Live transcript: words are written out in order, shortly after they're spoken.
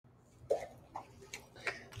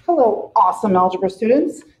Hello, awesome algebra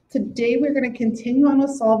students. Today we're going to continue on with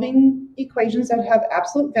solving equations that have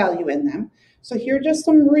absolute value in them. So here are just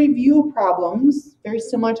some review problems, very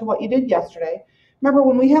similar to what you did yesterday. Remember,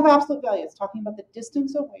 when we have absolute value, it's talking about the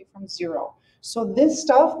distance away from zero. So this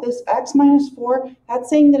stuff, this x minus 4, that's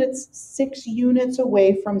saying that it's 6 units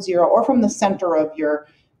away from zero, or from the center of your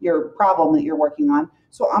problem that you're working on.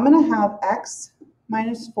 So I'm going to have x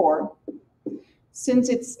minus 4. Since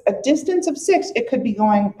it's a distance of 6, it could be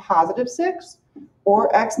going positive 6,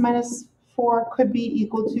 or x minus 4 could be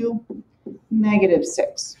equal to negative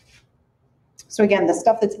 6. So again, the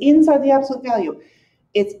stuff that's inside the absolute value,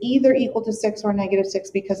 it's either equal to 6 or negative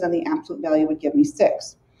 6, because then the absolute value would give me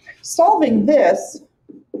 6. Solving this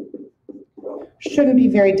shouldn't be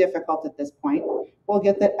very difficult at this point. We'll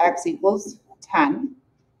get that x equals 10.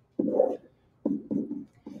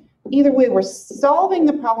 Either way, we're solving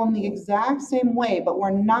the problem the exact same way, but we're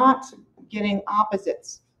not getting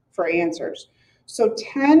opposites for answers. So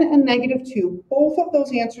 10 and negative 2, both of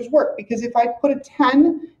those answers work, because if I put a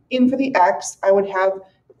 10 in for the x, I would have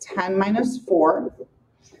 10 minus 4.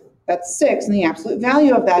 That's 6, and the absolute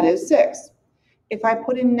value of that is 6. If I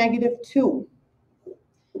put in negative 2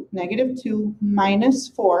 minus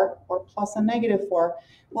 4, or plus a negative 4,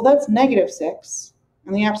 well, that's negative 6,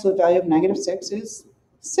 and the absolute value of negative 6 is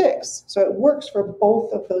 6. So it works for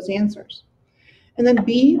both of those answers. And then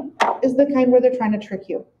B is the kind where they're trying to trick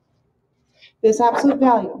you. This absolute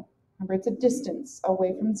value, remember, it's a distance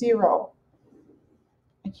away from 0.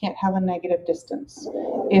 I can't have a negative distance.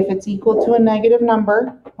 If it's equal to a negative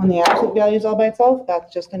number, when the absolute value is all by itself,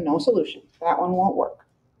 that's just a no solution. That one won't work.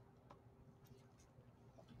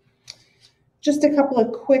 Just a couple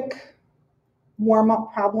of quick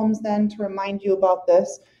warm-up problems then to remind you about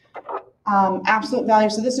this. Absolute value,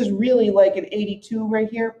 so this is really like an 82 right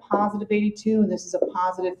here, positive 82, and this is a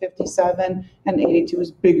positive 57, and 82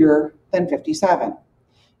 is bigger than 57.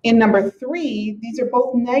 In number 3, these are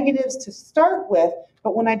both negatives to start with,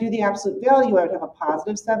 but when I do the absolute value, I would have a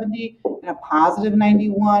positive 70 and a positive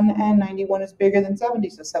 91, and 91 is bigger than 70,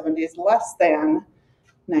 so 70 is less than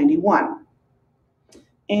 91.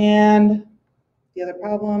 And the other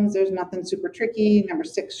problems, there's nothing super tricky. Number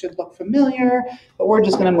 6 should look familiar, but we're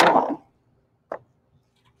just going to move on.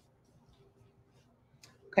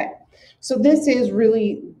 Okay, so this is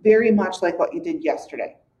really very much like what you did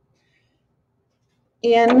yesterday.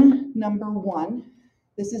 In number 1,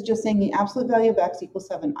 this is just saying the absolute value of x equals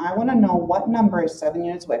 7. I want to know what number is 7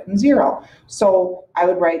 units away from 0. So I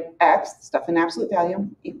would write x, stuff in absolute value,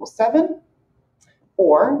 equals 7,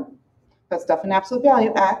 or that stuff in absolute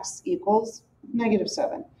value, x equals negative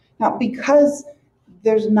 7. Now, because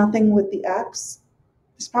there's nothing with the x,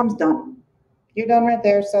 this problem's done. You're done right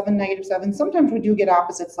there, 7, negative 7. Sometimes we do get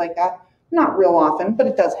opposites like that. Not real often, but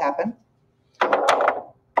it does happen.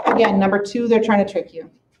 Again, number 2, they're trying to trick you.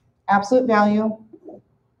 Absolute value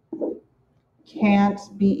can't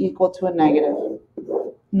be equal to a negative.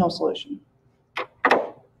 No solution.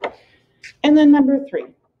 And then number 3.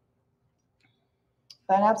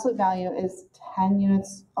 That absolute value is 10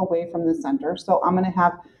 units away from the center. So I'm going to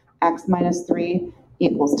have x minus 3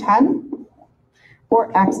 equals 10.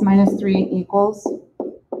 Or x minus 3 equals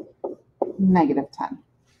negative 10.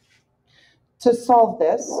 To solve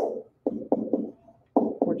this,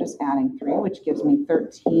 we're just adding 3, which gives me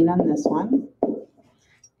 13 on this one.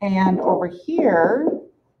 And over here,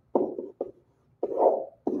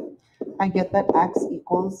 I get that x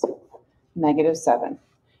equals negative 7.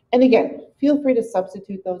 And again, feel free to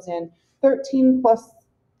substitute those in. 13 plus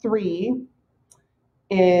 3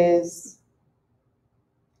 is...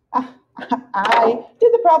 I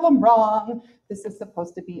did the problem wrong. This is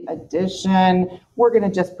supposed to be addition. We're going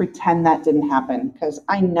to just pretend that didn't happen because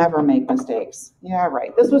I never make mistakes. Yeah,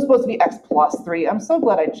 right. This was supposed to be x plus 3. I'm so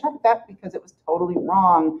glad I checked that because it was totally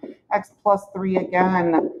wrong. X plus 3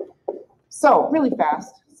 again. So really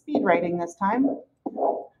fast, speed writing this time.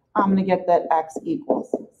 I'm going to get that x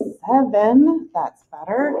equals 7. That's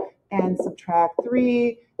better. And subtract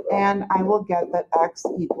 3. And I will get that x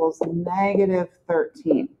equals negative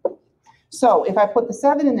 13. So if I put the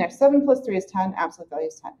 7 in there, 7 plus 3 is 10, absolute value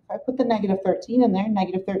is 10. If I put the negative 13 in there,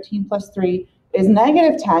 negative 13 plus 3 is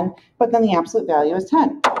negative 10, but then the absolute value is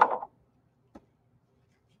 10.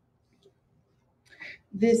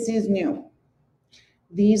 This is new.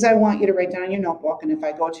 These I want you to write down in your notebook, and if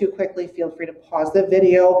I go too quickly, feel free to pause the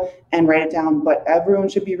video and write it down, but everyone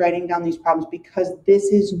should be writing down these problems because this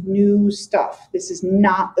is new stuff. This is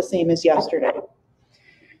not the same as yesterday.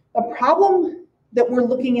 The problem that we're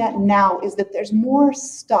looking at now is that there's more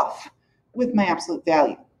stuff with my absolute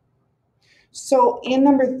value. So in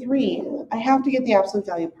number 3, I have to get the absolute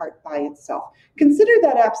value part by itself. Consider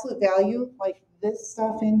that absolute value, like this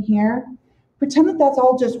stuff in here. Pretend that that's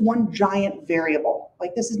all just one giant variable.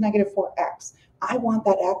 Like this is negative 4x. I want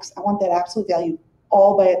that x, I want that absolute value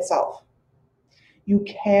all by itself. You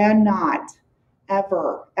cannot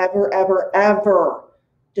ever, ever, ever, ever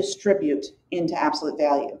distribute into absolute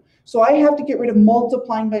value. So I have to get rid of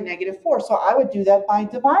multiplying by negative 4. So I would do that by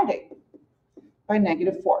dividing by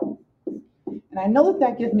negative 4. And I know that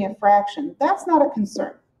that gives me a fraction. That's not a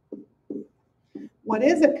concern. What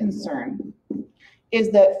is a concern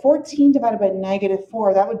is that 14 divided by negative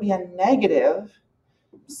 4, that would be a negative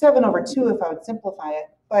 7 over 2 if I would simplify it.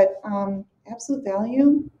 But absolute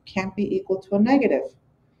value can't be equal to a negative.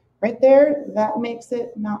 Right there, that makes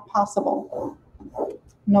it not possible.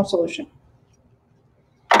 No solution.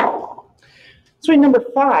 So in number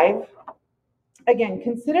 5, again,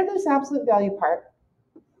 consider this absolute value part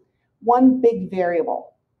one big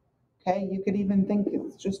variable. Okay, you could even think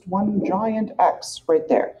it's just one giant x right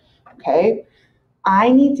there. Okay,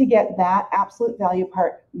 I need to get that absolute value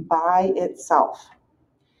part by itself.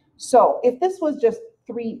 So if this was just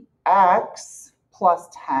 3x plus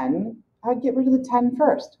 10, I would get rid of the 10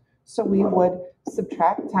 first. So we would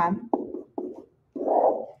subtract 10.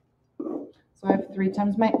 So I have 3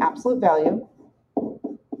 times my absolute value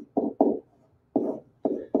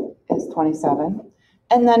is 27.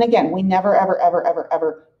 And then again, we never, ever, ever, ever,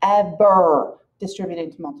 ever, ever distribute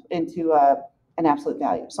into an absolute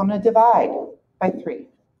value. So I'm going to divide by 3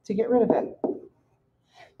 to get rid of it.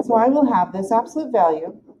 So I will have this absolute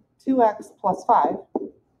value, 2x plus 5,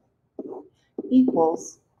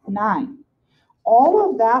 equals 9. All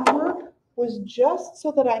of that work was just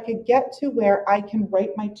so that I could get to where I can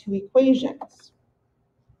write my 2 equations.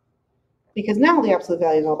 Because now the absolute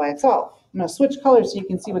value is all by itself. I'm going to switch colors so you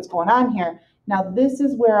can see what's going on here. Now this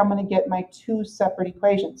is where I'm going to get my 2 separate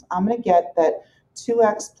equations. I'm going to get that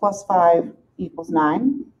 2x plus 5 equals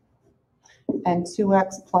 9 and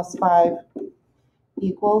 2x plus 5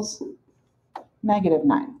 equals negative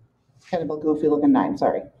 9. Kind of a goofy looking 9,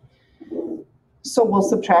 sorry. So we'll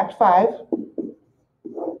subtract 5.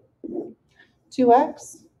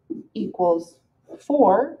 2x equals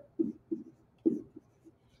 4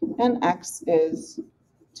 and x is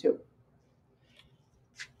 2.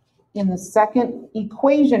 In the second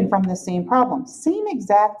equation from the same problem, same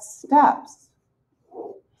exact steps,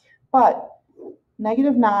 but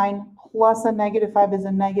negative 9 plus a negative 5 is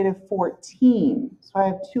a negative 14. So I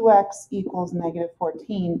have 2x equals negative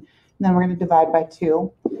 14, and then we're going to divide by 2,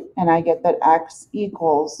 and I get that x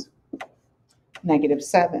equals negative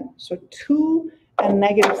 7. So 2 and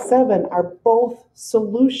negative 7 are both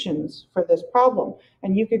solutions for this problem,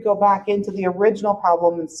 and you could go back into the original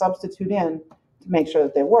problem and substitute in to make sure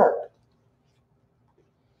that they work.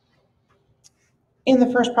 In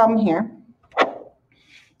the first problem here,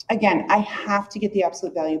 again, I have to get the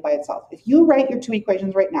absolute value by itself. If you write your 2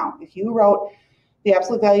 equations right now, if you wrote the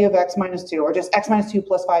absolute value of x minus 2, or just x minus 2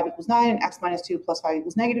 plus 5 equals 9, and x minus 2 plus 5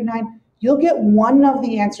 equals negative 9, you'll get one of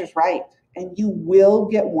the answers right, and you will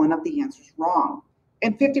get one of the answers wrong.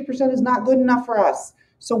 And 50% is not good enough for us.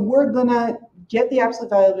 So we're going to get the absolute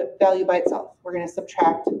value by itself. We're going to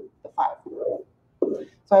subtract the 5.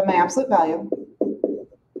 So I have my absolute value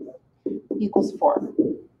equals 4.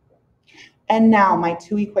 And now my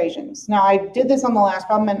 2 equations. Now I did this on the last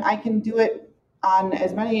problem, and I can do it on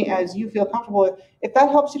as many as you feel comfortable with. If that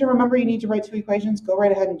helps you to remember you need to write 2 equations, go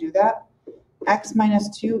right ahead and do that. X minus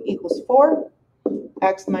 2 equals 4.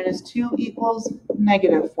 X minus 2 equals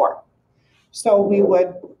negative 4. So we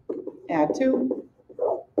would add 2.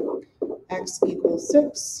 X equals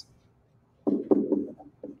 6.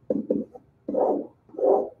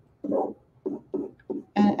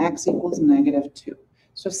 And x equals negative 2.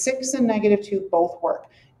 So 6 and negative 2 both work.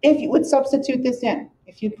 If you would substitute this in,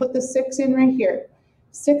 if you put the 6 in right here,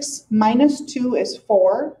 6 minus 2 is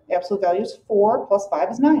 4. The absolute value is 4 plus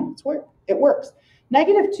 5 is 9. It works.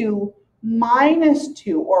 Negative 2 minus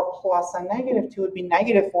 2 or plus a negative 2 would be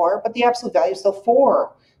negative 4, but the absolute value is still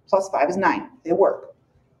 4 plus 5 is 9. They work.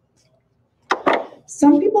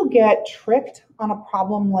 Some people get tricked on a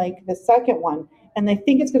problem like the second one, and they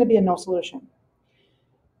think it's going to be a no solution.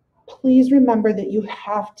 Please remember that you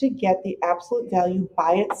have to get the absolute value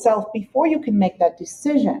by itself before you can make that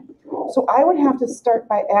decision. So I would have to start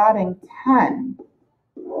by adding 10.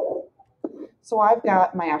 So I've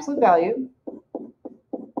got my absolute value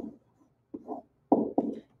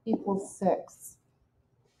equals 6.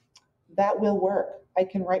 That will work. I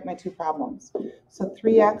can write my 2 problems. So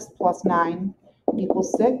 3x plus 9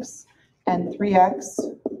 equals 6, and 3x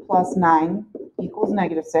plus 9 equals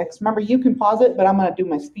negative 6. Remember, you can pause it, but I'm going to do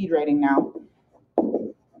my speed writing now.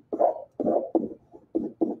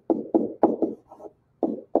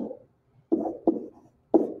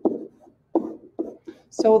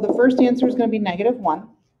 So the first answer is going to be -1.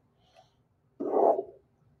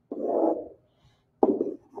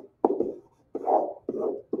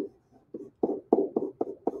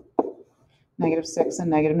 -6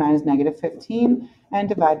 and -9 is -15, and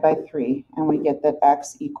divide by 3, and we get that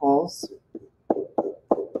x equals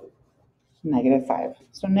 -5.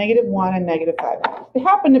 So -1 and -5. It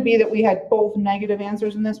happened to be that we had both negative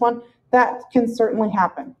answers in this one. That can certainly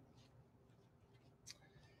happen.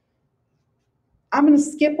 I'm going to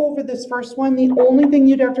skip over this first one. The only thing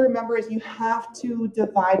you'd have to remember is you have to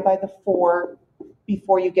divide by the 4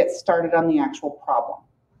 before you get started on the actual problem.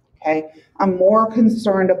 Okay, I'm more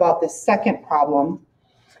concerned about the second problem,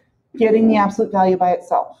 getting the absolute value by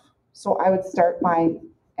itself. So I would start by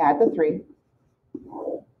add the 3.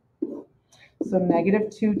 So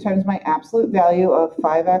 -2 times my absolute value of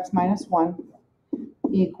 5x minus 1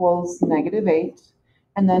 equals -8.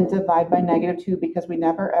 And then divide by -2 because we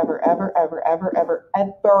never, ever, ever, ever, ever, ever,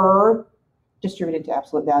 ever distributed to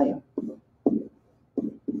absolute value.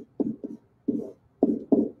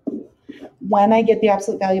 When I get the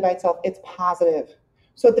absolute value by itself, it's positive.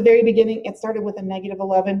 So at the very beginning, it started with a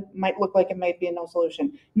 -11, might look like it might be a no solution.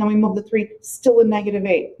 And then we move the 3, still a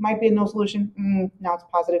 -8, might be a no solution. Now it's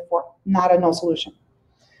 +4, not a no solution.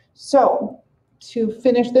 So to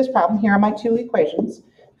finish this problem, here are my two equations.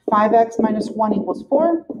 5x minus 1 equals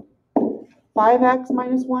 4. 5x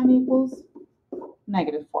minus 1 equals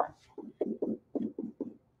 -4.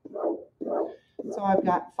 So I've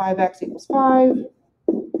got 5x equals 5,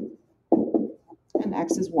 and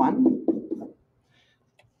x is 1.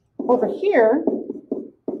 Over here,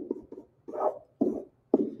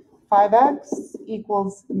 5x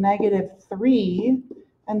equals -3,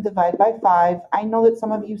 and divide by 5. I know that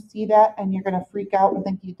some of you see that and you're going to freak out and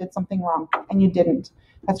think you did something wrong, and you didn't.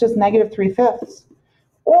 That's just -3/5.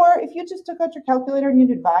 Or if you just took out your calculator and you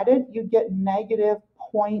divided, you'd get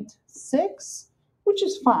 -0.6, which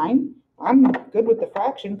is fine. I'm good with the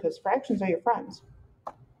fraction because fractions are your friends.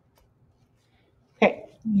 Okay,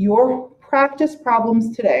 your practice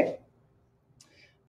problems today